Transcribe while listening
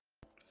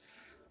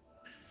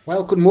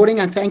Well, good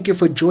morning and thank you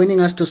for joining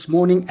us this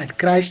morning at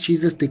Christ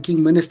Jesus the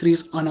King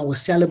Ministries on our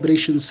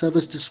celebration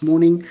service this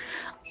morning.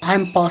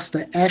 I'm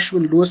Pastor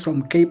Ashwin Lewis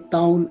from Cape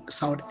Town,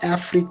 South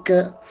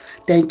Africa.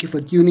 Thank you for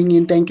tuning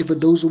in. Thank you for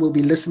those who will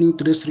be listening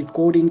to this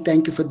recording.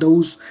 Thank you for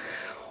those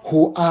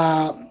who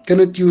are going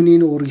to tune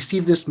in or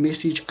receive this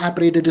message. I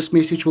pray that this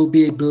message will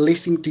be a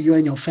blessing to you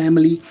and your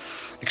family,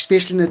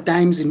 especially in the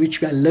times in which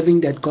we are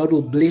living, that God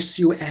will bless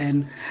you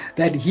and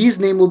that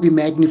His name will be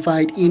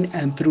magnified in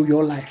and through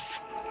your life.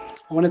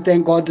 I want to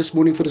thank God this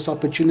morning for this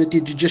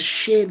opportunity to just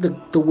share the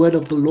word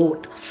of the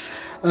Lord.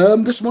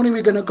 This morning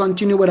we're going to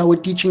continue with our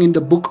teaching in the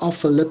book of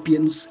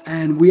Philippians,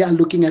 and we are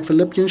looking at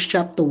Philippians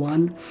chapter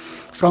 1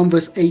 from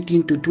verse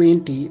 18 to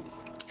 20.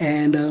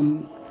 And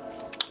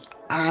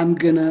I'm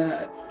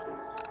gonna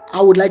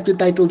I would like to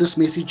title this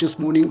message this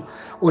morning,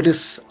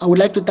 I would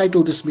like to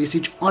title this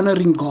message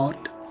Honoring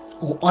God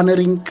or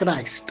Honoring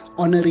Christ.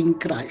 Honoring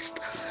Christ.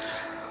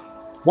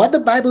 What the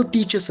Bible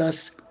teaches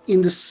us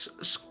in this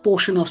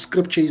portion of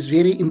scripture is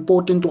very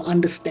important to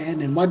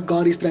understand, and what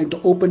God is trying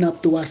to open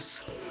up to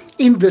us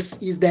in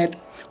this is that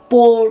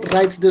Paul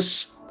writes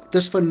this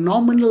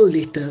phenomenal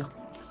letter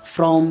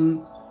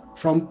from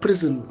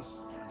prison,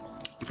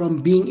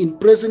 from being in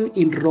prison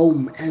in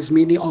Rome, as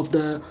many of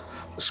the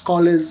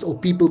scholars or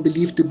people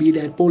believe to be,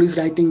 that Paul is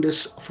writing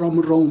this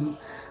from Rome,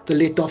 the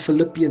letter of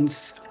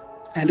Philippians.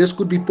 And this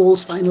could be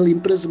Paul's final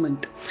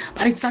imprisonment.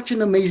 But it's such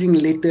an amazing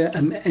letter,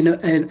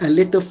 a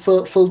letter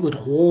filled with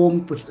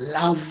warmth, with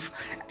love,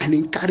 and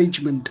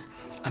encouragement.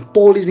 And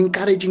Paul is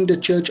encouraging the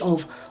church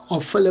of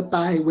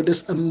Philippi with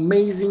this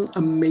amazing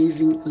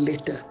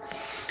letter.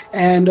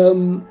 And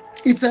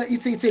it's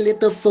a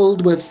letter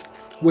filled with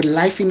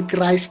life in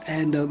Christ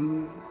and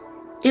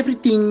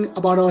everything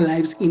about our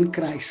lives in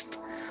Christ.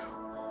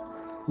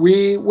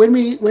 When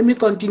we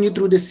continue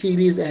through the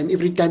series, and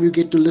every time you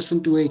get to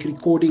listen to a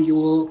recording,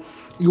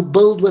 you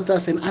build with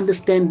us and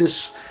understand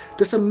this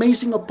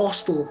amazing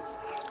apostle,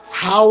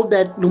 how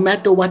that no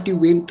matter what he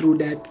went through,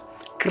 that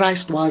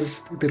Christ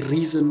was the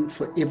reason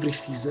for every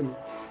season.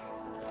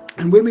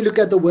 And when we look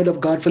at the word of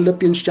God,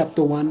 Philippians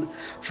chapter 1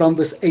 from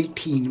verse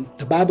 18,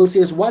 the Bible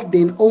says, "What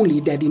then?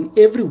 Only that in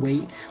every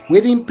way,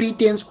 whether in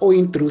pretense or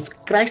in truth,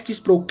 Christ is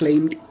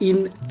proclaimed.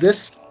 In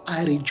this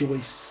I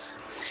rejoice.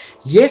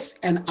 Yes,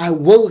 and I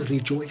will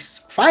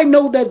rejoice. For I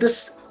know that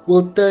this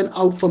will turn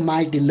out for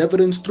my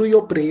deliverance through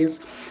your prayers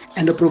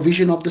and the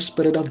provision of the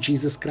Spirit of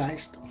Jesus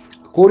Christ,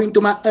 according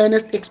to my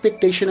earnest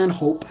expectation and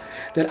hope,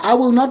 that I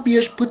will not be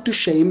put to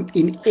shame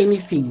in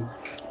anything,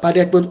 but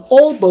that with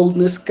all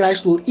boldness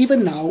Christ will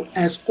even now,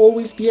 as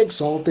always, be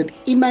exalted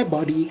in my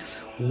body,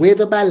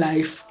 whether by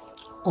life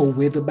or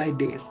whether by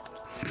death."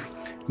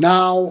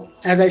 Now,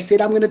 as I said,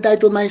 I'm going to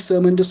title my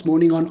sermon this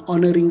morning on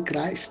honoring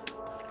Christ.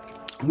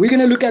 We're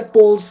going to look at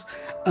Paul's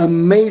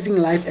amazing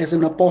life as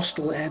an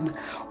apostle and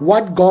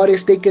what God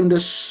has taken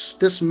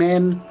this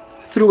man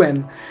through,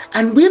 and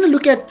we're going to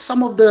look at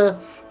some of the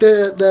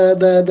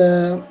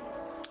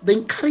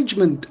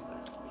encouragement,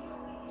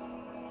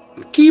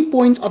 key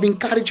points of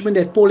encouragement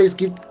that Paul has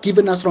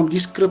given us from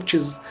these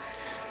scriptures.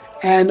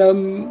 And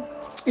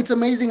it's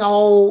amazing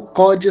how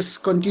God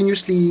just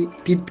continuously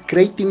did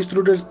great things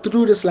through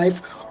this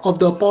life of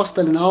the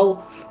apostle, and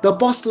how the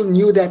apostle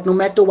knew that no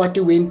matter what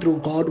he went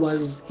through, God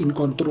was in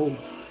control.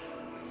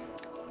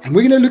 And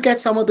we're going to look at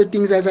some of the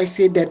things, as I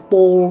said, that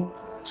Paul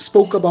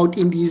spoke about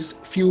in these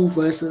few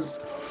verses.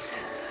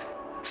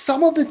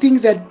 Some of the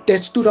things that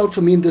stood out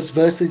for me in this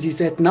verses is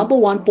that, number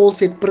one, Paul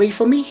said, "Pray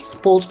for me."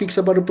 Paul speaks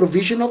about the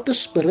provision of the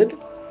Spirit.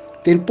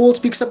 Then Paul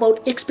speaks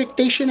about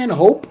expectation and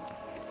hope.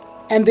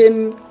 And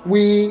then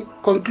we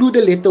conclude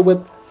the letter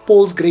with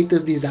Paul's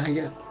greatest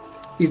desire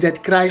is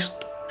that Christ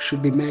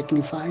should be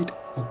magnified,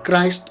 or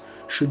Christ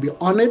should be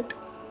honored.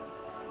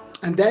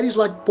 And that is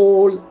what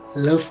Paul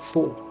lived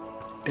for,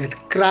 that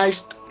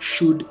Christ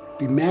should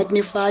be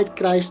magnified,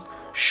 Christ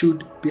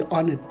should be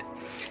honored.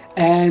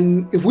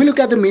 And if we look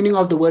at the meaning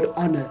of the word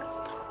honor,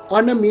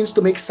 honor means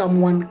to make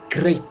someone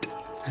great.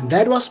 And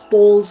that was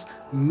Paul's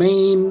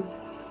main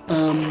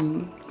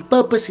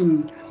purpose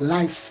in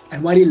life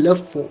and what he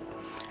lived for.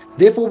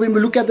 Therefore, when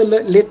we look at the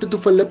letter to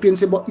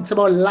Philippians, it's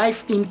about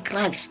life in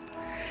Christ.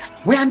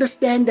 We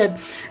understand that,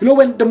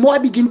 when the more I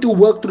begin to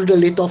work through the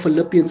letter of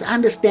Philippians, I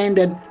understand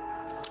that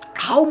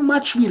how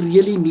much we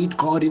really need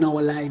God in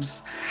our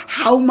lives,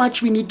 how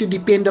much we need to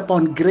depend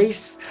upon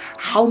grace,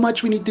 how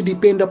much we need to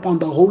depend upon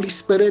the Holy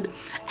Spirit.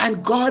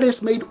 And God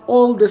has made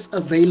all this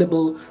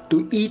available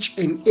to each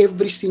and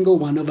every single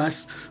one of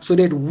us so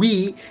that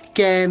we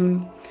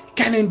can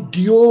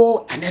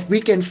endure, and that we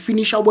can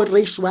finish our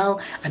race well,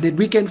 and that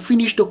we can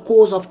finish the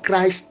cause of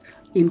Christ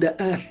in the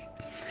earth.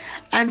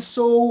 And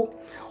so,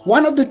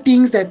 one of the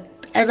things that,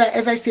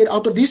 as I said,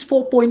 out of these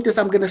 4 pointers,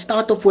 I'm going to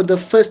start off with the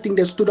first thing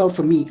that stood out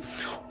for me.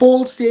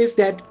 Paul says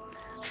that,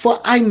 "For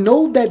I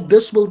know that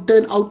this will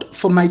turn out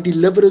for my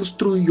deliverance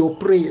through your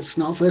prayers."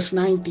 Now, verse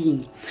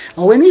 19.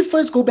 Now, when we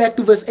first go back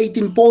to verse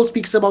 18, Paul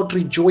speaks about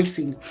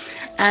rejoicing.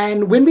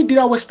 And when we did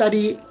our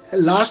study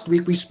last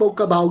week, we spoke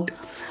about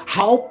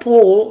how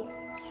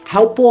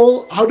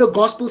how the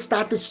gospel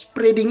started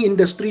spreading in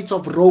the streets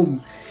of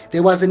Rome.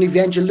 There was an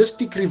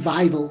evangelistic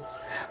revival,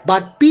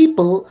 but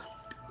people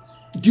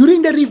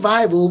during the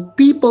revival,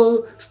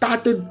 people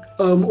started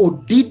or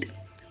did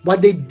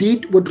what they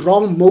did with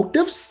wrong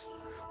motives,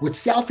 with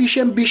selfish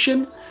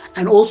ambition,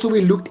 and also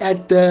we looked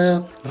at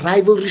the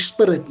rivalry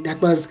spirit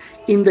that was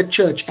in the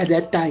church at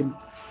that time.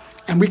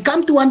 And we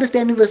come to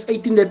understand in verse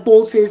 18 that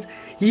Paul says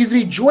his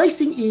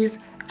rejoicing is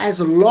as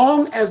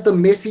long as the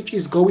message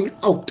is going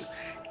out.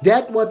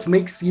 That what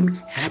makes him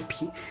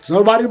happy. He's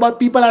not worried about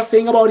people are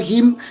saying about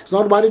him. He's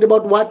not worried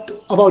about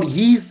about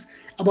his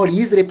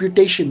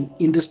reputation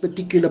in this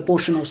particular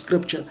portion of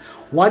scripture.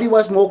 What he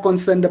was more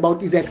concerned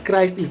about is that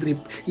Christ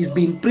is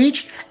being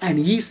preached, and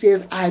he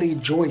says, I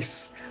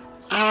rejoice.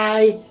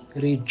 I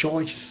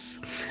rejoice.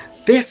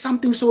 There's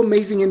something so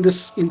amazing in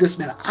this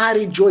matter. I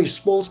rejoice.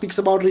 Paul speaks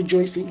about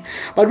rejoicing.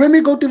 But when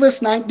we go to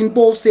verse 19,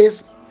 Paul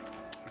says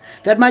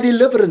that my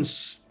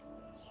deliverance,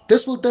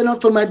 this will turn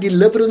out for my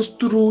deliverance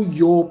through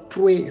your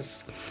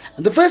prayers.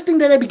 And the first thing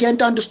that I began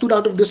to understand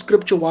out of this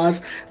scripture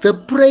was the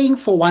praying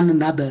for one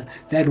another,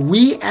 that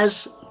we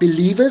as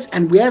believers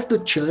and we as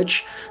the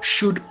church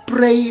should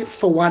pray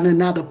for one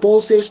another.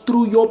 Paul says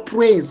through your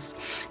prayers.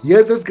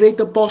 Here's this great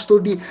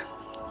apostle,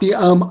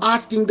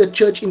 asking the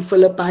church in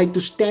Philippi to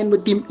stand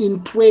with him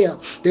in prayer.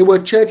 They were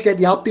a church that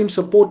helped him,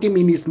 support him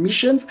in his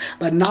missions,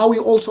 but now he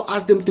also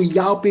asked them to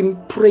help him,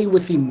 pray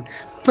with him.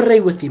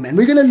 Pray with him. And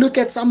we're going to look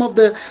at some of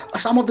the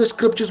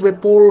scriptures where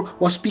Paul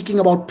was speaking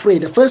about prayer.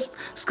 The first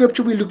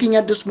scripture we're looking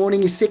at this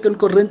morning is 2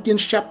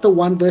 Corinthians chapter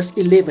 1 verse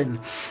 11.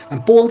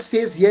 And Paul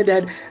says here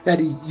that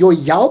your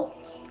help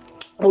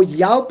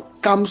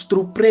comes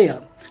through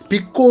prayer,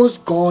 because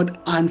God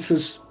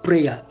answers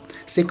prayer.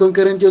 2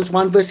 Corinthians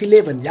 1 verse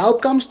 11.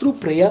 Help comes through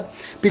prayer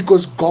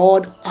because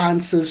God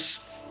answers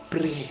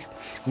prayer.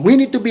 We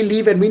need to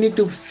believe and we need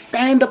to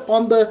stand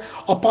upon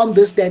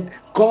this, that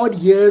God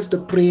hears the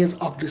prayers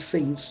of the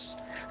saints.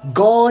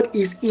 God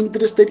is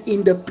interested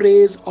in the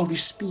prayers of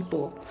his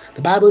people.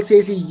 The Bible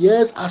says he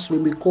hears us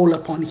when we call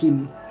upon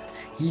him.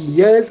 He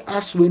hears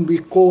us when we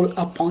call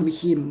upon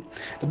him.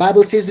 The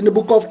Bible says in the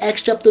book of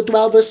Acts chapter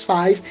 12 verse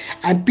 5,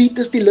 and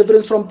Peter's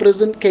deliverance from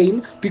prison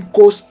came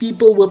because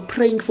people were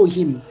praying for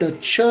him. The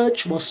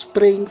church was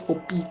praying for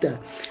Peter.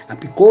 And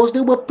because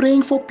they were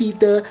praying for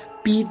Peter,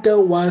 Peter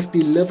was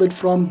delivered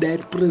from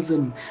that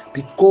prison,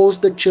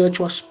 because the church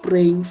was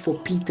praying for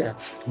Peter.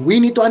 We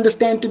need to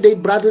understand today,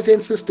 brothers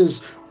and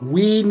sisters,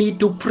 we need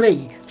to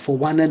pray for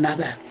one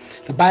another.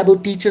 The Bible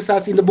teaches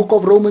us in the book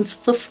of Romans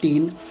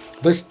 15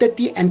 verse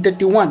 30 and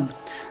 31.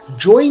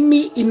 Join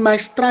me in my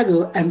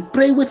struggle and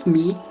pray with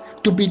me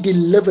to be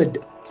delivered.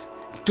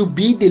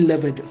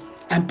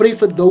 And pray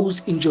for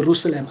those in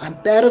Jerusalem. I'm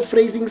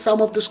paraphrasing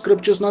some of the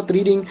scriptures, not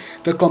reading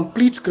the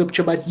complete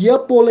scripture, but here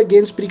Paul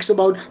again speaks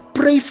about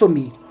pray for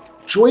me.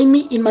 Join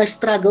me in my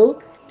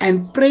struggle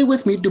and pray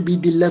with me to be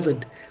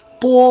delivered.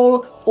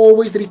 Paul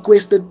always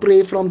requested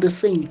prayer from the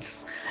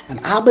saints. And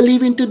I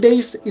believe in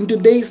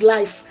today's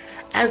life,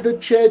 as the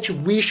church,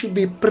 we should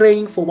be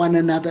praying for one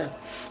another.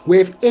 We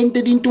have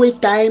entered into a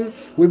time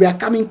where we are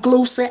coming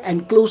closer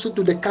and closer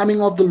to the coming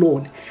of the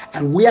Lord.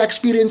 And we are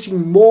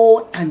experiencing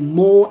more and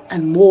more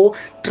and more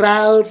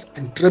trials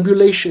and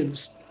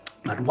tribulations.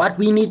 But what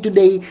we need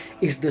today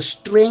is the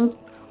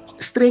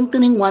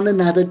strengthening one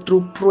another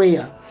through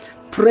prayer.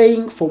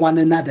 Praying for one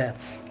another.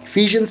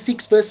 Ephesians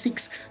 6 verse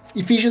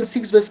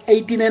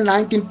 18 and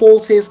 19, Paul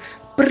says,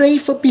 pray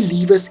for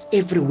believers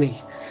everywhere.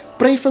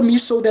 Pray for me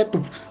so that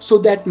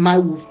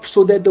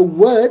the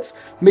words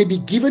may be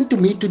given to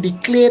me to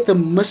declare the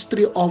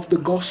mystery of the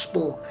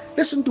gospel.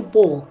 Listen to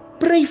Paul.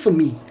 Pray for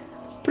me.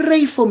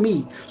 Pray for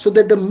me so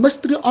that the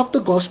mystery of the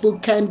gospel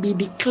can be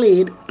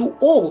declared to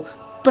all.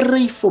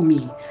 Pray for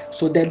me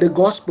so that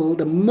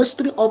the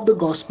mystery of the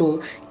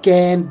gospel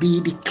can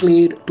be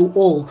declared to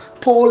all.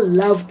 Paul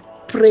loved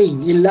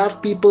praying. He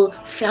loved people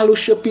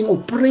fellowshipping or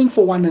praying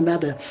for one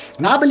another.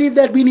 And I believe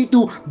that we need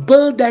to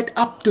build that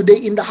up today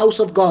in the house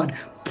of God.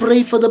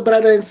 Pray for the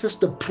brother and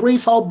sister. Pray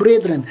for our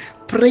brethren.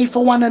 Pray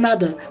for one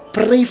another.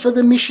 Pray for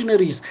the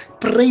missionaries.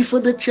 Pray for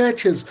the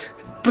churches.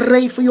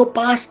 Pray for your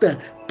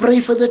pastor. Pray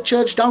for the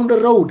church down the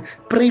road.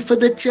 Pray for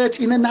the church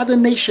in another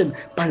nation.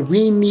 But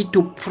we need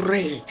to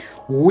pray.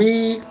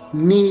 We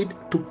need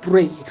to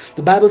pray.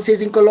 The Bible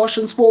says in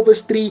Colossians 4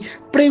 verse 3,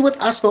 pray with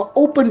us for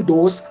open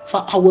doors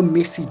for our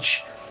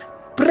message.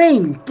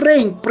 Praying,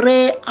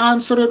 pray,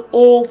 answered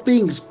all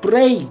things.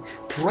 Pray.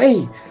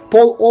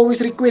 Paul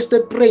always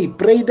requested pray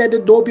that the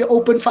door be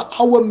open for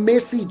our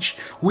message.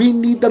 We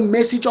need the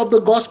message of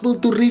the gospel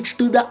to reach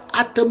to the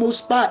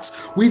uttermost parts.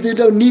 We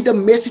need the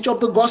message of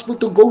the gospel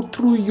to go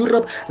through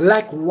Europe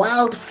like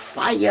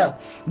wildfire.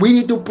 We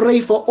need to pray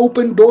for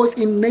open doors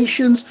in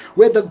nations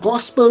where the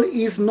gospel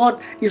is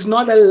not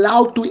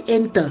allowed to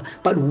enter.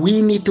 But we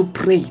need to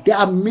pray. There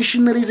are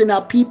missionaries and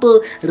our people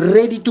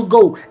ready to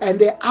go, and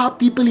there are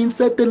people in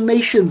certain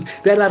nations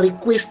that are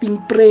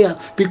requesting prayer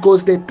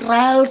because the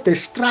trials, the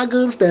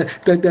struggles, the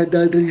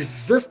the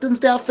resistance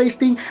they are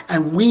facing,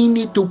 and we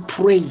need to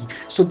pray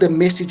so the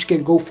message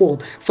can go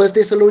forth. 1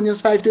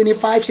 Thessalonians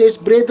 5:25 says,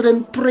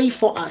 brethren, pray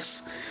for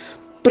us.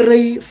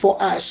 Pray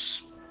for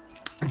us.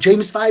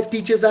 James 5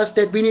 teaches us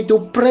that we need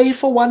to pray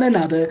for one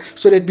another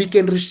so that we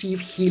can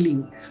receive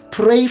healing.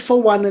 Pray for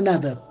one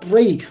another.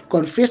 Pray.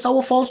 Confess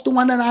our faults to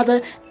one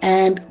another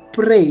and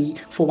pray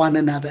for one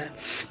another.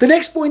 The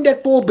next point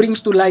that Paul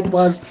brings to light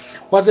was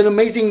an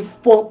amazing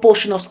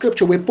portion of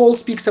scripture where Paul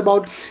speaks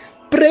about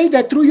pray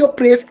that through your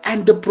prayers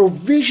and the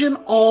provision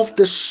of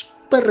the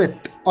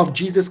Spirit of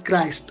Jesus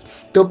Christ.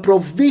 The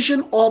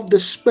provision of the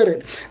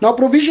Spirit. Now,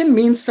 provision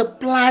means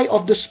supply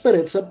of the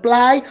Spirit.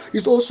 Supply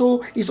is also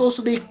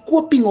the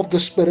equipping of the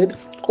Spirit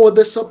or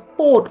the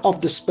support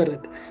of the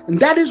Spirit. And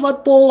that is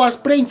what Paul was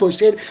praying for. He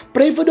said,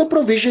 pray for the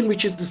provision,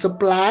 which is the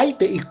supply,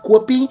 the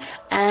equipping,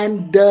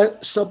 and the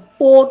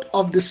support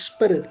of the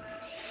Spirit.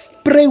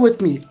 Pray with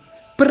me.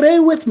 Pray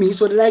with me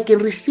so that I can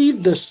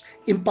receive this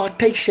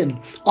impartation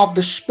of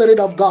the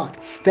Spirit of God,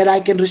 that I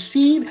can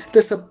receive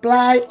the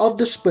supply of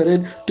the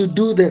Spirit to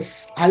do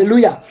this.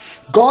 Hallelujah.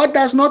 God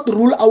does not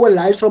rule our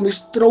lives from His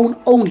throne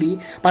only,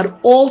 but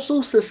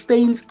also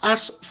sustains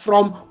us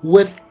from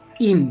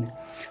within.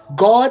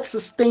 God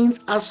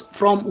sustains us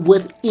from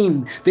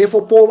within.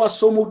 Therefore, Paul was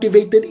so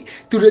motivated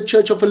to the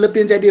church of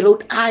Philippians that he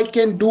wrote, I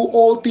can do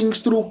all things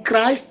through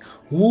Christ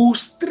who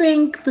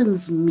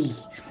strengthens me.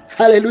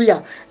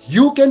 Hallelujah.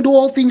 You can do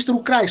all things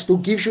through Christ who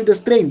gives you the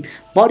strength.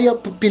 Body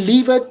of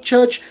believer,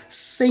 church,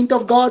 saint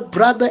of God,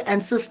 brother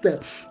and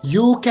sister.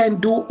 You can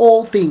do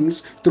all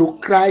things through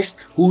Christ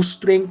who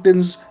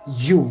strengthens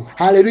you.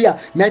 Hallelujah.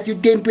 Matthew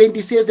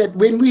 10:20 says that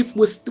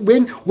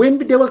when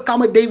there will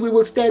come a day we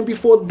will stand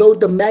before those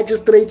the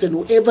magistrates and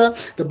whoever.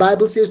 The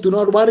Bible says, do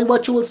not worry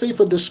what you will say,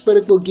 for the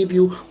Spirit will give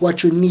you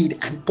what you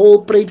need. And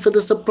Paul prayed for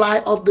the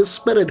supply of the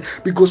Spirit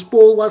because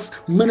Paul was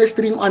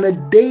ministering on a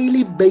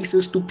daily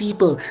basis to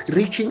people,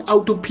 reaching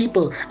out to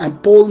people,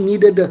 and Paul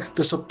needed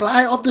the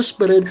supply of the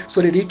Spirit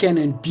so that he can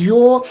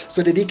endure,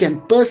 so that he can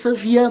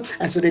persevere,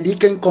 and so that he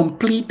can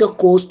complete the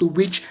course to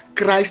which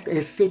Christ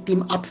has set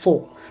him up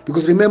for.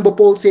 Because remember,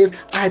 Paul says,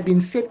 I've been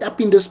set up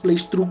in this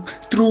place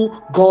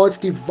through God's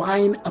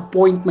divine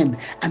appointment,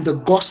 and the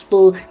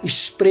gospel is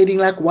spreading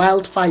like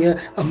wildfire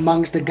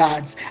amongst the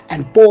gods.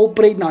 And Paul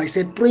prayed now. He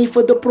said, pray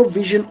for the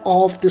provision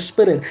of the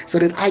Spirit so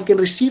that I can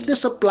receive the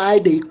supply,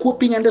 the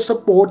equipping, and the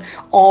support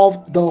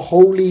of the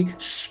Holy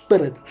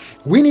Spirit.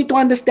 We need to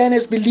understand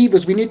as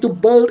believers, we need to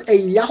build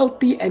a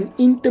healthy and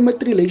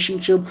intimate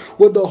relationship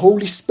with the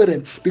Holy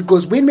Spirit.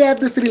 Because when we have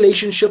this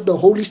relationship, the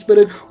Holy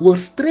Spirit will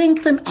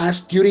strengthen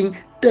us during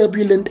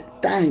turbulent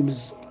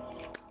times.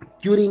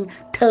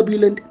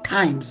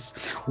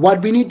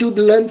 What we need to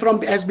learn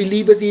from as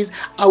believers is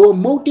our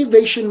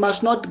motivation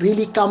must not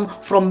really come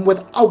from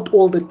without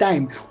all the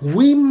time.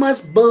 We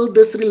must build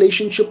this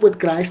relationship with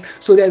Christ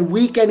so that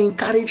we can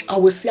encourage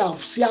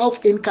ourselves.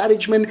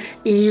 Self-encouragement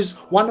is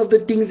one of the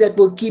things that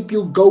will keep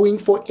you going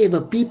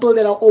forever. People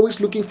that are always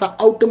looking for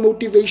outer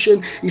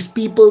motivation is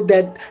people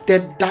that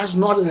does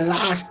not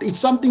last. It's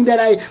something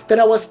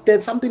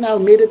that's something I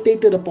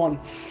meditated upon.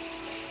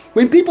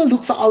 When people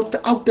look for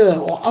outer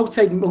or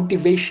outside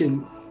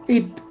motivation,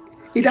 it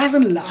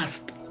doesn't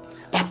last.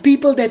 But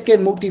people that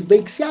can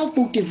motivate,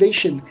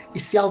 self-motivation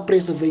is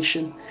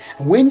self-preservation.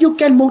 When you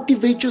can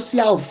motivate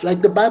yourself,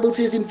 like the Bible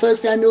says in 1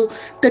 Samuel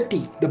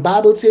 30, the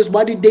Bible says,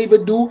 what did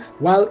David do?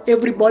 While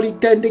everybody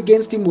turned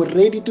against him, were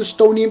ready to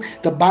stone him,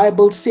 the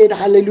Bible said,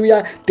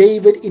 hallelujah,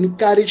 David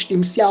encouraged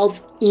himself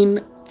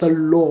in the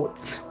Lord.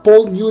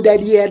 Paul knew that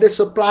he had a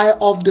supply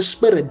of the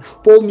Spirit.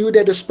 Paul knew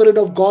that the Spirit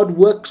of God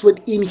works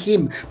within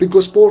him,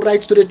 because Paul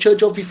writes to the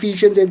church of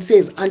Ephesians and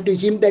says, unto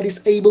him that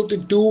is able to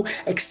do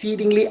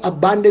exceedingly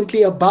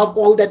abundantly above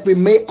all that we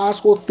may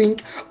ask or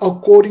think,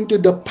 according to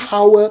the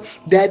power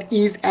that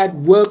is at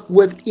work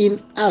within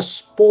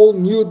us. Paul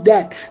knew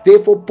that.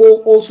 Therefore,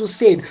 Paul also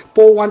said,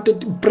 Paul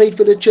wanted to pray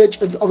for the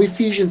church of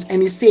Ephesians,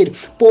 and he said,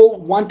 Paul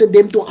wanted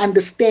them to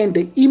understand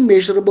the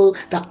immeasurable,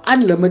 the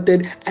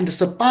unlimited, and the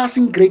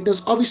surpassing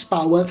greatness of his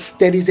power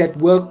that is at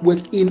work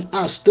within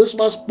us. This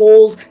was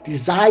Paul's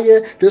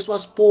desire. This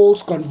was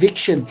Paul's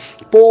conviction.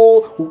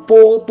 Paul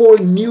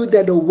knew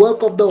that the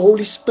work of the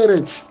Holy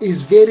Spirit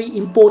is very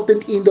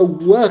important in the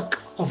work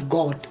of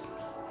God.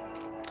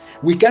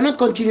 We cannot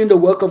continue the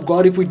work of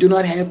God if we do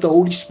not have the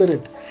Holy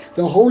Spirit.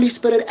 The Holy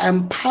Spirit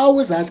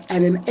empowers us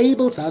and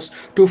enables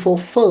us to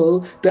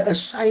fulfill the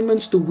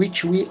assignments to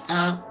which we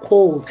are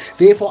called.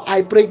 Therefore,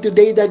 I pray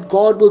today that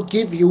God will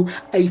give you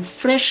a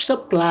fresh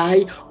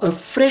supply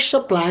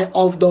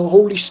of the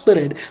Holy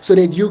Spirit so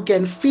that you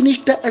can finish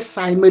the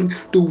assignment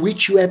to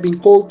which you have been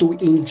called to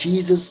in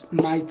Jesus'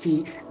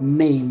 mighty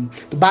name.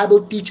 The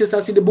Bible teaches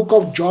us in the book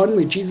of John,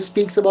 when Jesus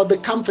speaks about the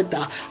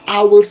Comforter,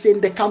 I will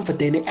send the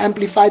Comforter. And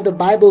Amplified, the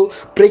Bible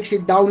breaks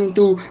it down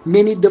into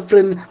many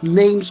different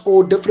names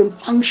or different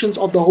different functions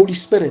of the Holy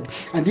Spirit.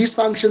 And these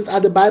functions are,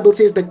 the Bible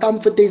says, the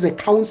Comforter is a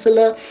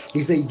counselor,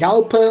 is a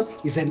helper,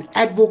 is an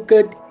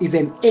advocate, is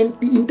an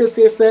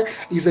intercessor,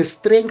 is a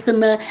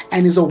strengthener,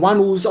 and is a one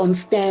who's on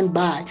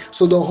standby.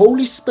 So the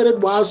Holy Spirit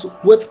was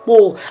with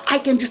Paul. I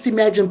can just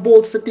imagine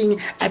Paul sitting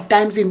at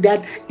times in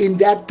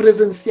that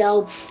prison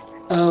cell,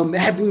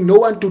 having no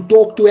one to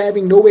talk to,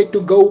 having nowhere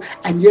to go,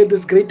 and yet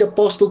this great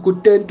apostle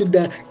could turn to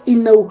the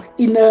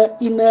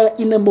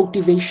inner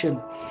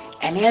motivation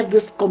and have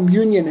this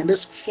communion and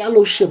this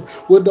fellowship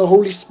with the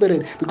Holy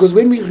Spirit. Because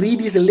when we read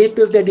his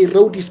letters that he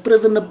wrote, his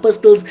prison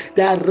epistles,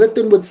 they are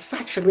written with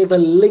such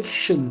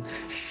revelation,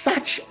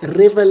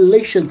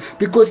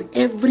 because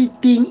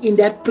everything in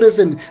that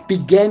prison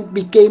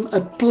became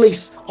a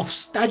place of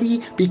study,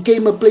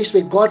 became a place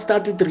where God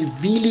started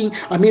revealing,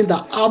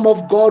 the arm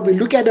of God. We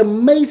look at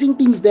amazing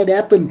things that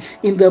happen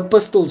in the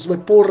epistles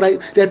that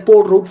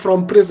Paul wrote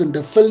from prison,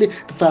 the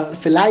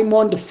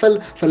Philemon, the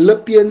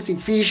Philippians,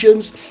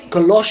 Ephesians,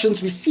 Colossians.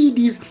 We see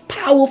these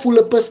powerful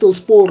epistles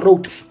Paul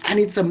wrote, and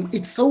it's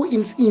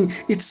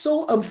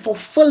so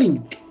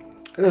fulfilling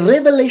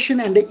revelation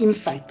and the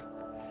insight.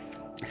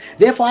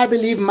 Therefore, I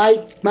believe,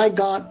 my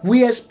God,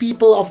 we as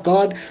people of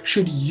God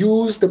should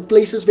use the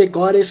places where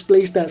God has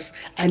placed us.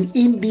 And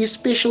in these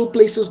special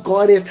places,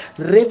 God has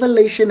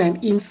revelation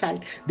and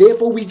insight.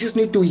 Therefore, we just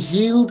need to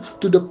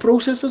yield to the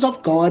processes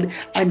of God,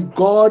 and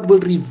God will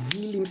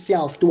reveal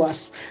himself to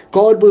us.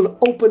 God will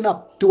open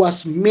up to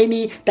us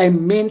many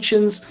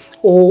dimensions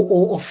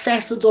or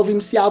facets of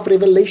himself,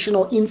 revelation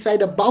or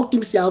insight about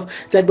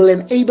himself that will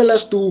enable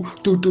us to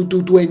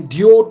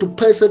endure, to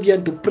persevere,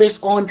 and to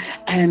press on,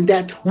 and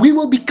that we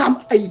will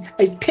become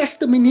a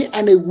testimony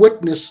and a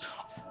witness,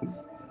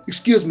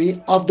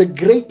 of the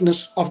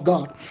greatness of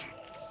God.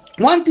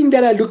 One thing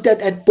that I looked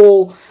at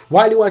Paul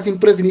while he was in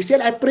prison, he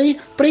said, I pray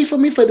for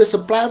me for the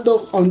supply of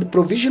the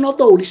provision of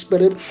the Holy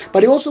Spirit.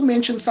 But he also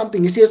mentioned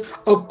something. He says,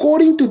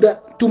 according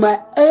to my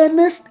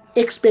earnest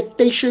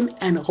expectation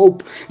and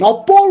hope.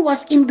 Now, Paul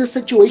was in this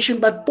situation,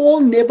 but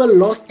Paul never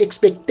lost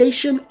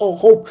expectation or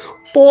hope.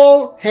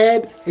 Paul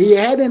had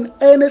an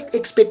earnest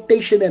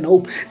expectation and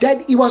hope,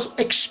 that he was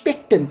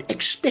expectant.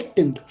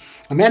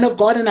 A man of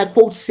God, and I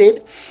quote,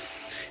 said,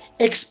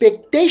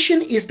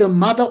 expectation is the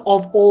mother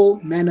of all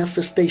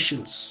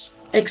manifestations.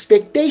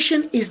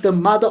 Expectation is the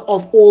mother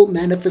of all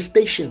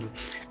manifestation.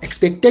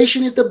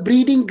 Expectation is the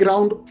breeding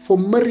ground for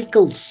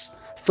miracles,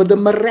 for the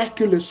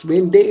miraculous.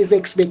 When there is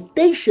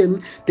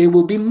expectation, there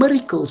will be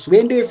miracles.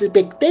 When there is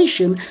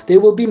expectation, there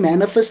will be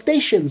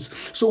manifestations.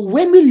 So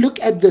when we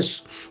look at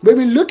this, when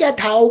we look at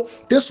how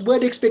this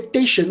word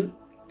expectation,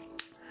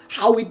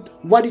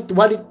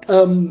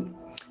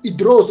 it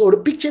draws, or the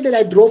picture that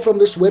I draw from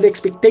this word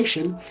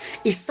expectation,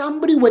 is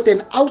somebody with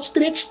an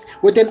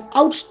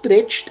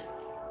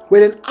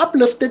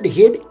uplifted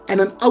head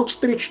and an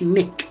outstretched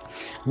neck.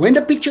 When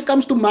the picture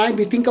comes to mind,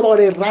 we think about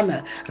a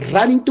runner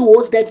running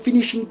towards that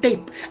finishing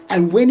tape.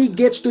 And when he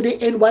gets to the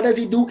end, what does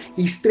he do?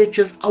 He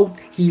stretches out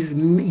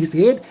his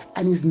head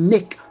and his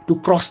neck to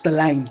cross the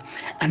line.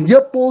 And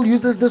here Paul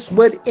uses this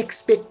word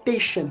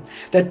expectation.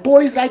 That Paul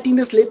is writing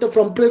this letter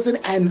from prison,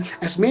 and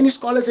as many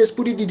scholars has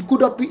put it, it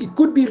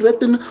could be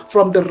written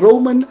from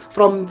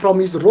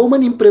his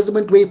Roman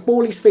imprisonment, where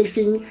Paul is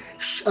facing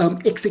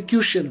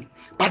execution.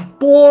 But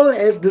Paul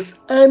has this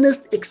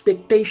earnest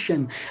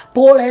expectation.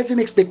 Paul has an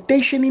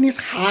expectation in his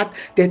heart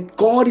that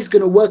God is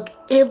going to work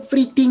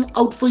everything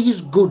out for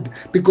his good,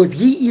 because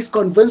he is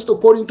convinced,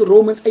 according to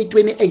Romans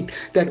 8:28,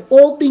 that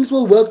all things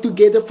will work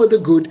together for the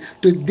good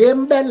to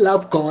them that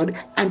love God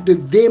and to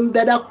them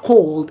that are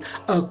called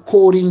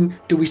according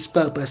to his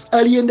purpose.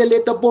 Earlier in the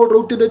letter, Paul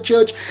wrote to the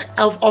church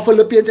of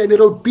Philippians, and he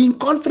wrote, being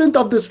confident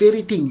of this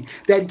very thing,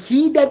 that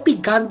he that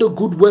began the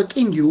good work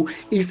in you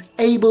is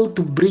able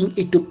to bring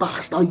it to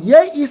pass. Now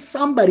here is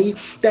somebody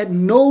that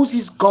knows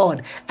his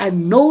God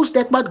and knows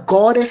that what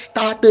God has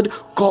started,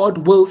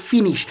 God will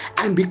finish.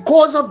 And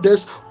because of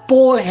this,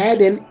 Paul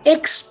had an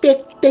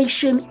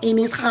expectation in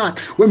his heart.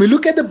 When we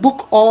look at the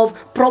book of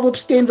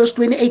Proverbs 10 verse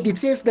 28, it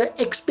says the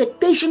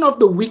expectation of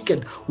the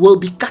wicked will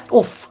be cut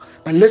off.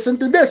 But listen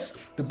to this.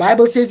 The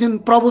Bible says in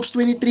Proverbs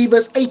 23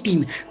 verse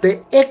 18,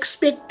 the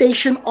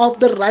expectation of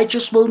the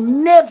righteous will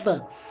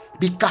never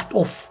be cut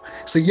off.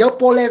 So here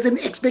Paul has an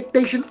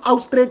expectation,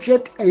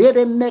 outstretched head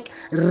and neck,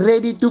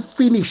 ready to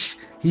finish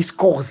his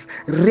course,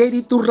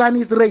 ready to run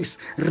his race,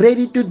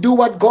 ready to do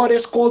what God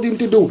has called him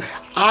to do.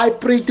 I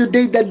pray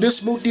today that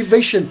this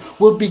motivation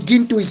will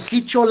begin to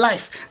hit your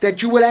life,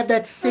 that you will have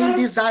that same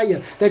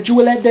desire, that you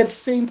will have that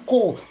same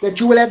call, that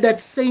you will have that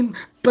same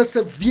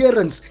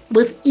perseverance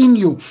within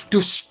you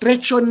to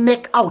stretch your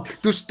neck out,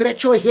 to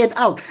stretch your head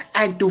out,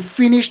 and to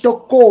finish the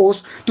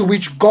course to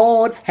which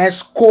God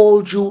has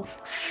called you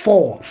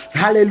for.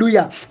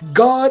 Hallelujah.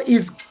 God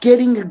is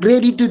getting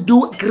ready to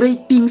do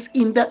great things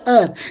in the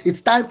earth. It's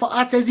time for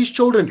us as his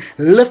children,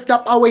 lift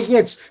up our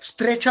heads,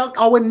 stretch out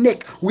our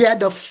neck. We are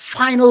the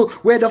final,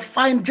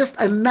 just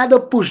another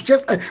push,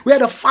 we are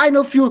the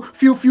final few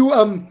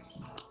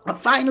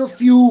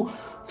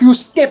few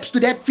steps to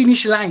that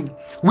finish line.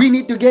 We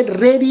need to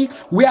get ready.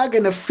 We are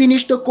going to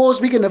finish the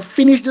course. We're going to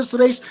finish this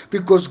race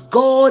because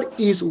God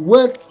is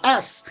with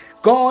us.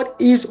 God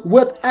is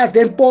with us.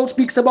 Then Paul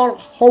speaks about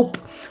hope.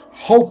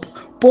 Hope.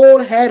 Paul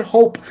had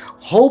hope.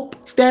 Hope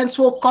stands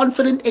for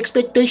confident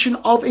expectation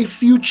of a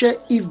future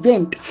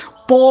event.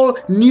 Paul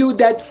knew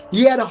that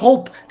he had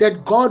hope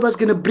that God was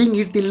going to bring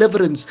his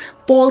deliverance.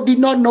 Paul did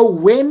not know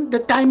when the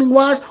timing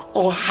was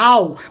or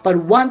how,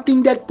 but one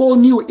thing that Paul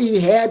knew, he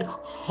had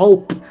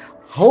hope.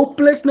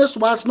 Hopelessness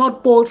was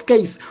not Paul's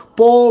case.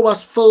 Paul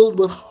was filled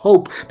with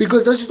hope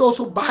because this is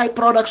also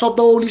byproducts of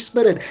the Holy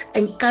Spirit.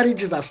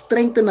 Encourages us,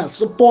 strengthens us,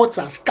 supports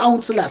us,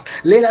 counsels us.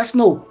 Let us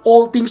know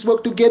all things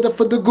work together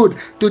for the good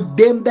to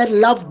them that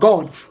love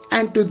God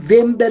and to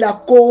them that are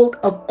called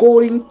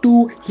according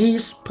to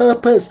his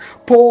purpose.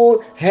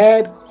 Paul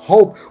had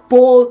hope.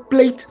 Paul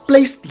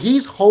placed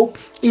his hope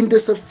in the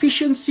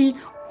sufficiency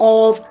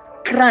of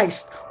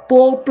Christ.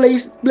 Paul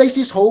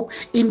places hope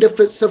in the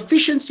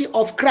sufficiency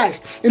of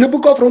Christ. In the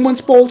book of Romans,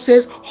 Paul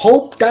says,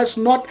 hope does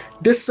not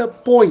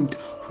disappoint.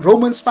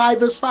 Romans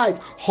 5 verse 5.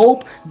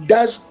 Hope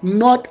does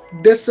not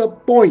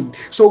disappoint.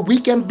 So we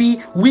can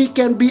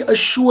be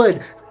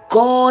assured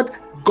God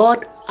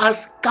got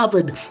us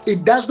covered.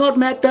 It does not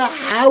matter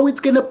how it's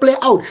going to play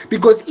out,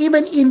 because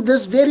even in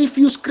this very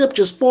few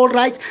scriptures, Paul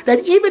writes that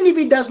even if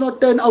it does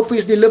not turn out for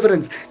his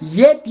deliverance,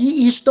 yet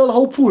he is still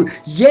hopeful,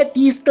 yet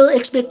he is still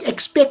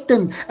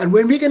expectant. And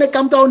when we're going to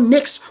come to our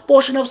next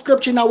portion of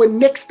scripture in our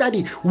next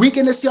study, we're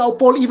going to see how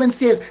Paul even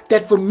says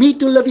that for me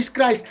to live is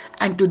Christ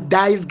and to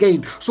die is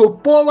gain. So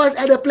Paul was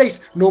at a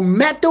place, no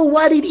matter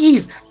what it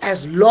is,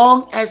 as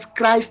long as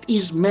Christ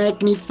is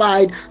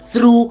magnified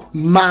through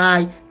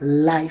my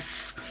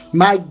life.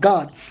 My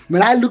God,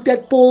 when I looked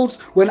at Paul's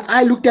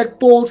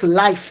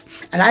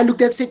life, and I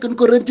looked at 2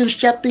 Corinthians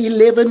chapter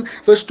 11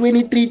 verse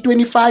 23,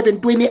 25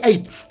 and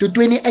 28 to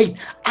 28,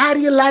 I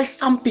realized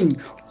something.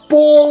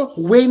 Paul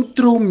went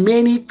through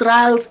many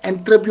trials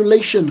and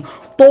tribulation.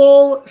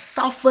 Paul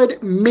suffered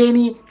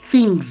many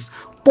things.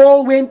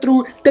 Paul went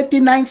through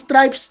 39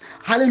 stripes,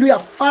 hallelujah,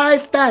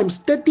 5 times.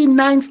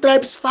 39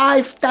 stripes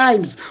 5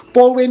 times.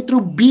 Paul went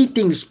through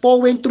beatings.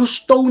 Paul went through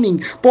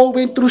stoning. Paul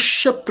went through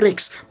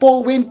shipwrecks.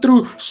 Paul went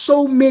through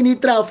so many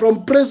trials,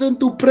 from prison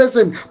to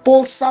prison.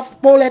 Paul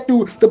had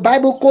to, the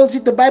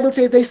Bible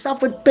says they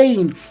suffered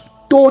pain,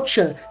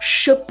 torture,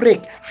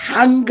 shipwreck,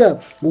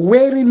 hunger,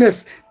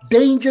 weariness,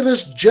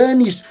 dangerous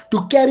journeys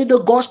to carry the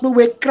gospel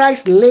where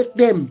Christ led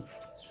them.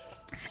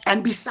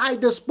 And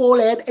beside this,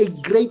 Paul had a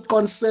great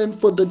concern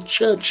for the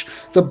church,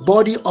 the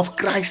body of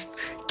Christ.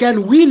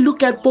 Can we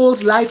look at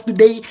Paul's life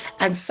today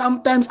and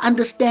sometimes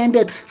understand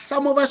that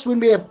some of us, when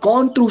we have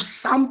gone through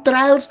some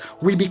trials,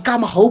 we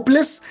become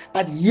hopeless?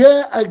 But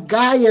here a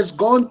guy has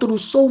gone through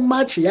so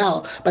much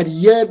hell, but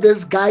here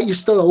this guy is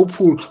still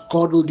hopeful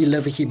God will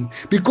deliver him,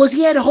 because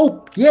he had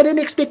hope. He had an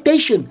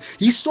expectation.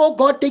 He saw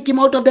God take him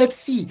out of that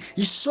sea.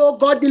 He saw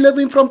God deliver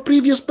him from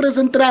previous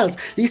prison trials.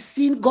 He's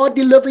seen God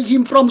deliver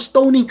him from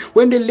stoning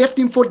when they left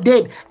him for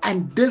dead.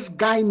 And this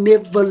guy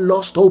never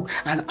lost hope.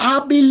 And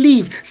I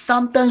believe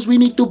sometimes we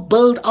need to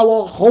build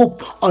our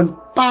hope on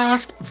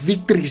past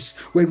victories.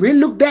 When we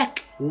look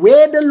back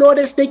where the Lord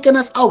has taken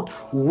us out,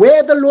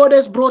 where the Lord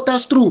has brought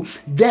us through,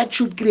 that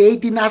should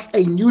create in us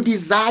a new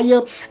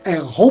desire, a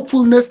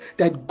hopefulness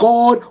that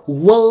God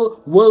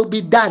will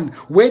be done.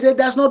 Whether it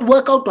does not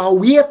work out how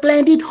we have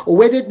planned it, or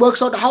whether it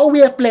works out how we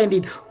have planned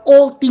it,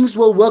 all things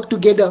will work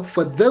together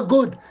for the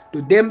good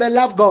to them that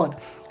love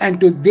God and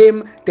to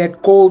them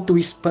that call to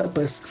his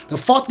purpose. The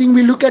fourth thing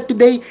we look at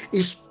today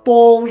is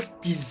Paul's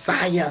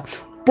desire.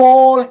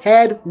 Paul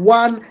had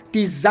one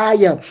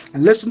desire.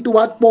 And listen to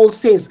what Paul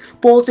says.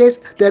 Paul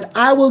says that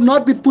I will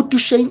not be put to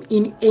shame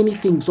in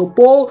anything. So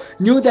Paul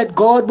knew that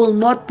God will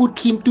not put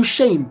him to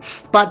shame,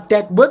 but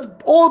that with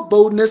all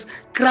boldness,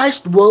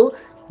 Christ will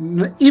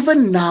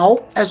even now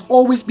as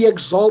always be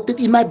exalted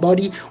in my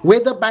body,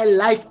 whether by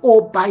life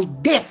or by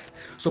death.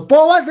 So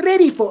Paul was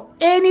ready for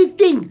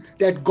anything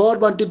that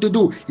God wanted to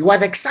do. He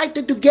was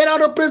excited to get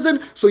out of prison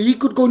so he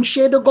could go and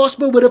share the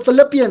gospel with the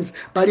Philippians.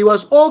 But he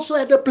was also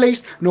at a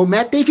place, no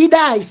matter if he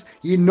dies,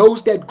 he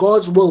knows that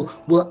God's will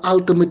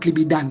ultimately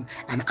be done.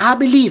 And I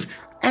believe,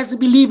 as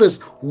believers,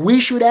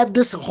 we should have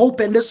this hope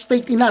and this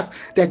faith in us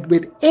that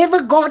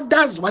whatever God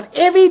does,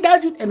 whatever he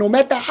does it, and no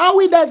matter how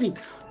he does it,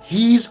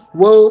 his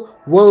will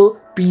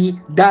be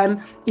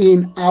done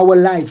in our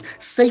lives.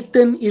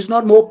 Satan is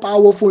not more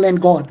powerful than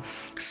God.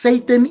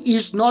 Satan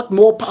is not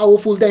more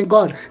powerful than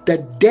God. The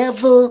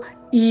devil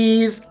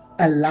is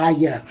a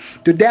liar.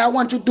 Today I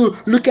want you to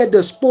look at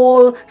this.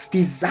 Paul's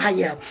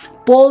desire.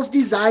 Paul's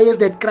desire is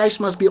that Christ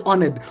must be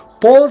honored.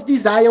 Paul's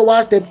desire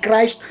was that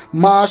Christ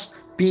must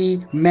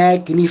be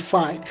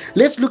magnified.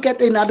 Let's look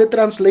at another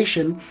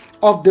translation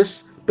of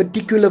this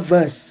particular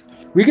verse.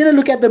 We're going to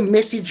look at the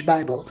Message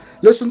Bible.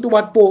 Listen to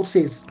what Paul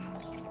says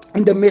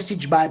in the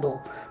Message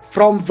Bible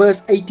from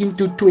verse 18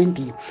 to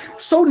 20.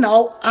 So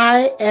now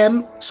how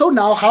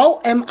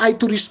am I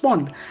to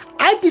respond?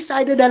 I've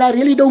decided that I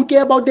really don't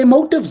care about their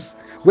motives.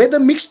 whether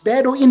mixed,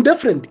 bad, or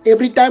indifferent.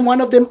 Every time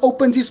one of them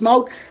opens his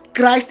mouth,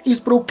 Christ is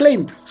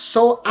proclaimed.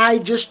 So I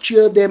just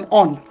cheer them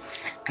on.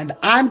 And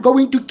I'm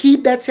going to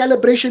keep that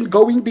celebration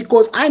going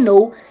because I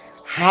know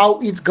how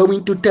it's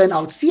going to turn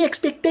out. See,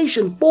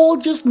 expectation. Paul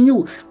just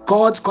knew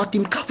God's got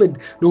him covered.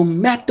 No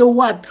matter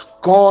what,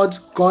 God's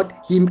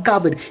got him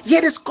covered. He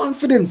had his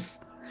confidence.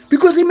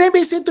 Because remember,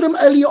 he said to them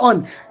earlier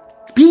on,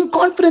 being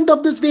confident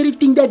of this very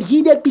thing, that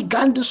he that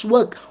began this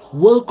work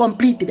will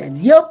complete it. And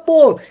here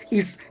Paul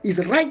is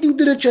writing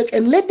to the church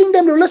and letting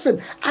them know,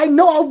 listen, I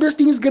know how this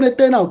thing is going to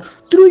turn out.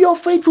 Through your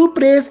faithful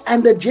prayers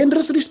and the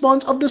generous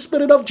response of the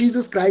Spirit of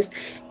Jesus Christ,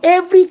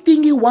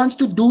 everything he wants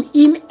to do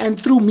in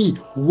and through me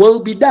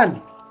will be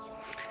done.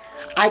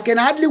 I can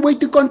hardly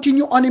wait to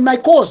continue on in my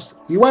course.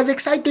 He was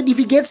excited. If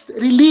he gets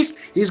released,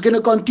 he's going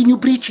to continue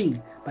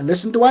preaching. But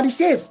listen to what he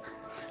says.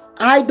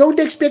 I don't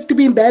expect to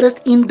be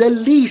embarrassed in the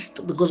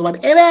least, because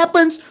whatever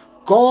happens,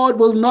 God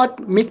will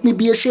not make me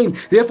be ashamed.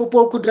 Therefore,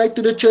 Paul could write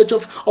to the church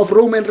of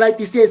Rome and write,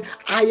 he says,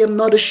 I am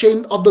not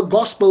ashamed of the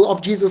gospel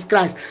of Jesus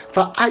Christ,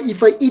 for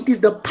it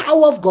is the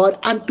power of God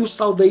unto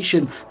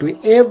salvation to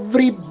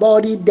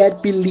everybody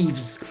that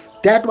believes.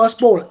 That was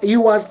Paul. He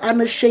was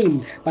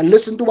unashamed. But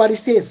listen to what he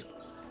says.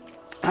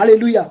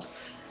 Hallelujah.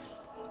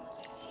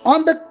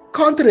 On the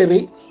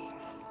contrary,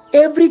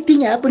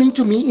 everything happening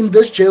to me in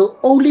this jail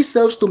only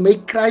serves to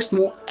make Christ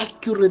more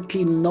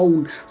accurately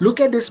known. Look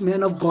at this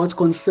man of God's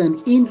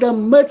concern in the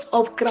midst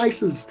of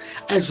crisis.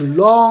 As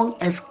long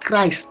as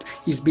Christ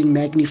is being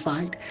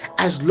magnified,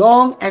 as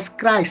long as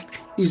Christ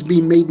is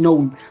being made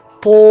known,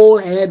 Paul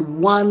had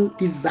one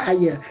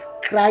desire: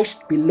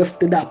 Christ be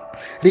lifted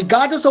up.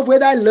 Regardless of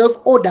whether I live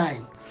or die,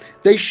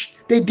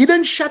 they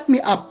didn't shut me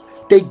up.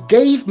 They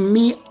gave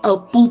me a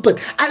pulpit.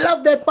 I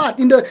love that part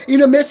in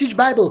the Message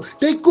Bible.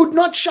 They could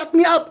not shut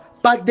me up,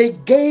 but they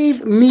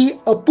gave me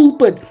a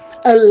pulpit.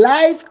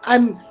 Alive,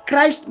 I'm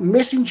Christ's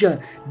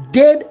messenger.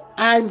 Dead,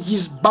 I'm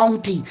his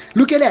bounty.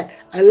 Look at that.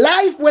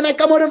 Alive, when I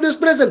come out of this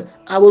prison,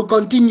 I will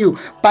continue.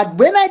 But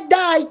when I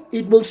die,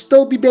 it will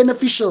still be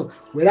beneficial.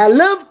 When I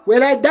live,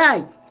 when I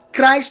die,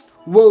 Christ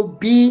will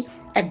be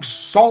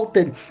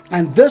exalted.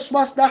 And this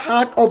was the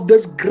heart of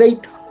this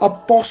great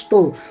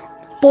apostle.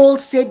 Paul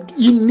said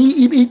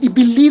he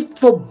believed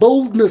for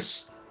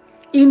boldness.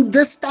 In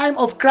this time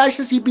of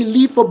crisis, he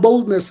believed for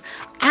boldness.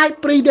 I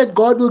pray that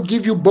God will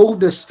give you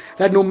boldness,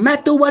 that no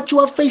matter what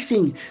you are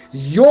facing,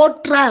 your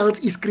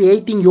trials is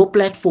creating your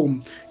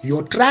platform.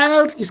 Your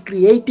trials is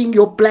creating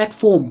your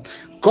platform.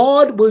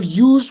 God will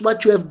use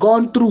what you have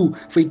gone through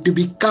for it to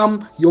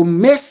become your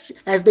mess,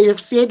 as they have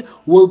said,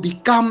 will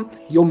become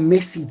your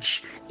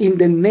message in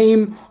the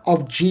name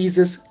of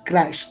Jesus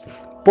Christ.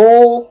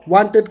 Paul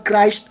wanted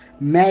Christ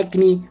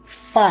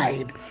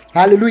magnified.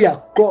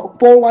 Hallelujah.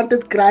 Paul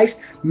wanted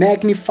Christ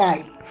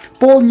magnified.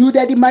 Paul knew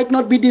that he might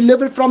not be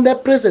delivered from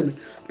that prison,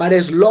 but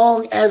as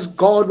long as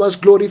God was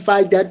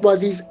glorified, that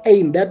was his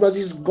aim, that was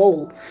his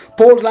goal.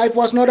 Paul's life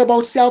was not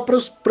about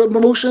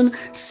self-promotion,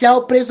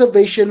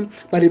 self-preservation,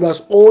 but it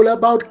was all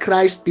about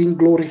Christ being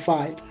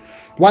glorified.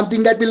 One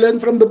thing that we learn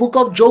from the book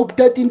of Job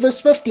 13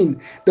 verse 15,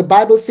 the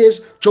Bible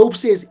says, Job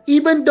says,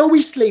 even though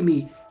he slay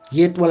me,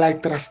 yet will I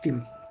trust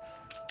him.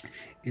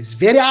 It's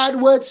very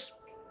hard words,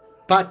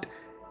 but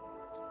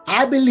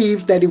I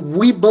believe that if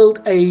we build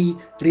a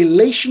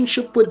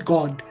relationship with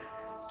God,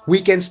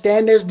 we can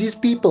stand as these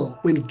people.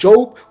 When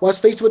Job was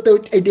faced with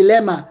a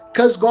dilemma,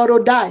 curse God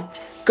or die,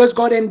 curse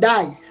God and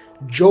die,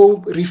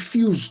 Job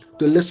refused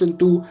to listen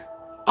to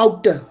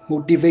outer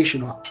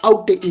motivation or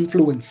outer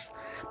influence,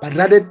 but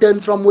rather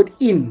turned from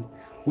within,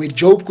 where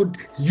Job could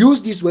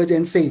use these words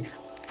and say,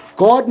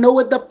 God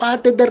knoweth the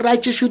path that the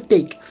righteous should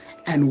take,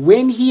 and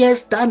when he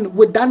has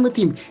we're done with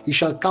him, he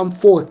shall come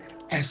forth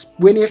as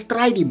when he has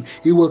tried him,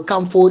 he will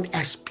come forth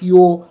as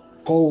pure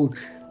gold.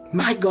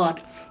 My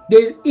God,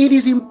 it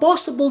is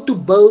impossible to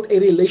build a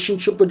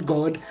relationship with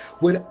God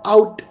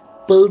without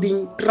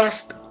building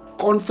trust,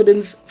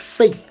 confidence,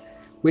 faith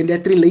when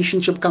that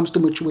relationship comes to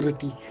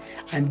maturity.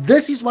 And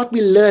this is what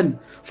we learn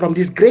from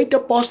these great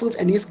apostles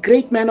and these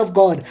great men of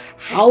God,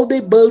 how they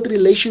built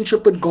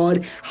relationship with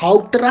God,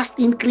 how trust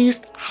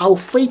increased, how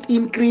faith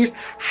increased,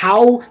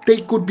 how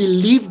they could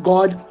believe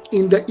God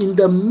in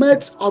the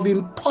midst of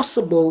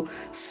impossible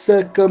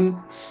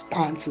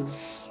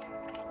circumstances.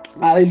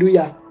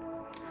 Hallelujah.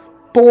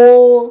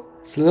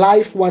 Paul's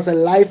life was a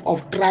life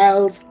of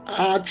trials,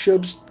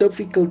 hardships,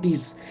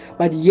 difficulties,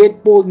 but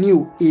yet Paul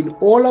knew in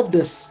all of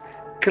this,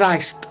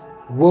 Christ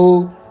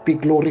will be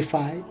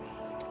glorified.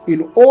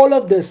 In all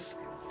of this,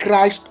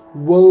 Christ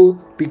will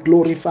be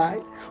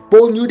glorified.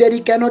 Paul knew that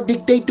he cannot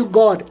dictate to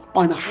God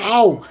on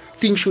how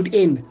things should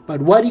end, but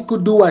what he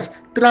could do was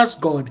trust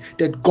God,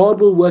 that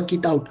God will work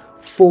it out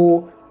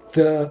for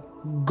the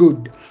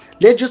good.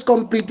 Let's just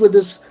complete with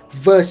this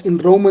verse in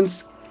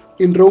Romans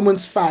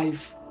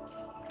 5.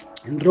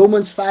 In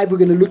Romans 5, we're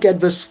going to look at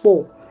verse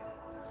 4.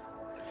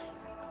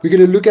 We're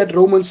going to look at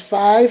Romans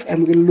 5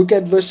 and we're going to look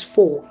at verse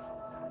 4.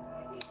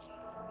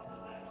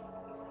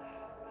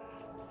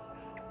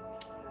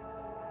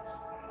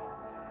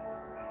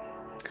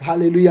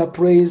 Hallelujah.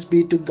 Praise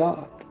be to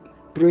God.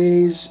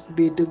 Praise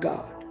be to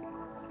God.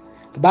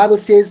 The Bible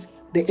says,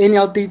 the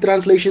NLT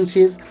translation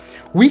says,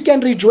 we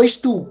can rejoice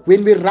too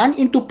when we run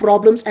into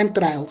problems and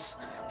trials,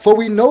 for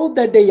we know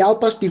that they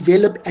help us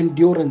develop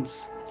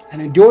endurance.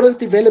 And endurance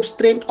develops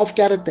strength of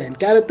character, and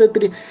character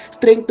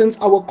strengthens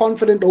our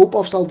confident hope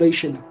of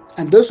salvation.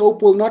 And this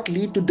hope will not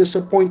lead to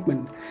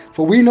disappointment,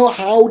 for we know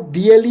how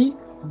dearly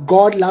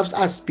God loves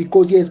us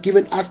because He has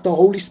given us the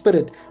Holy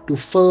Spirit to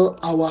fill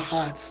our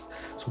hearts.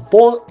 So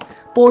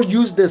Paul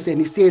used this and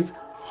he says,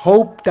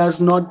 hope does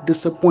not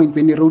disappoint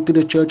when he wrote to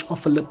the church of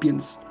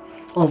Philippians,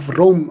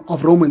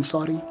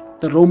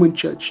 the Roman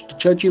church, the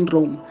church in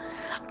Rome.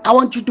 I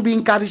want you to be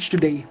encouraged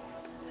today.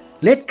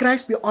 Let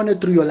Christ be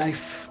honored through your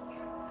life.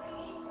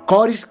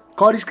 God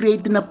is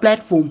creating a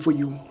platform for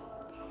you.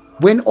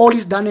 When all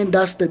is done and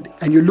dusted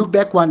and you look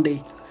back one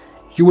day,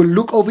 you will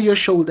look over your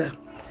shoulder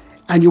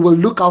and you will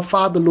look how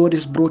far the Lord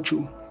has brought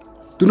you.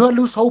 Do not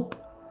lose hope.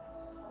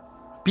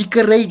 Be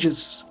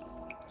courageous.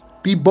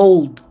 Be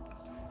bold.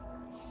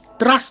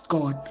 Trust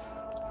God.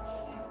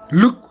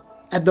 Look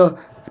at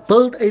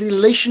build a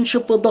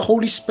relationship with the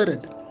Holy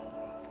Spirit.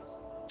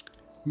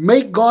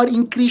 May God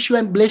increase you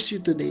and bless you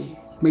today.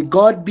 May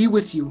God be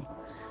with you.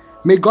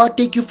 May God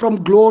take you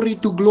from glory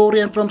to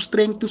glory and from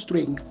strength to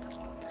strength.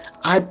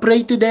 I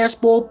pray today as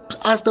Paul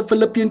asked the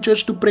Philippian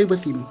church to pray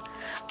with him.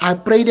 I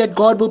pray that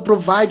God will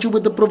provide you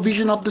with the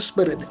provision of the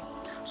Spirit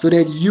so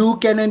that you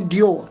can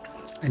endure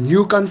and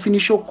you can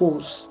finish your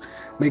course.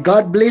 May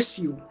God bless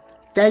you.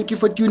 Thank you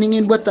for tuning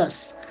in with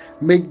us.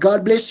 May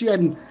God bless you,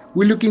 and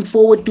we're looking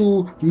forward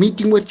to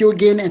meeting with you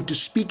again and to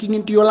speaking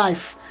into your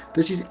life.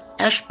 This is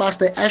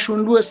Pastor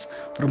Ashwin Lewis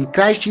from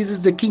Christ Jesus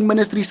the King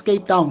Ministries,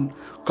 Cape Town.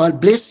 God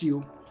bless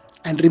you,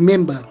 and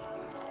remember,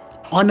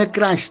 honor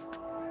Christ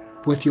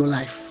with your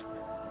life.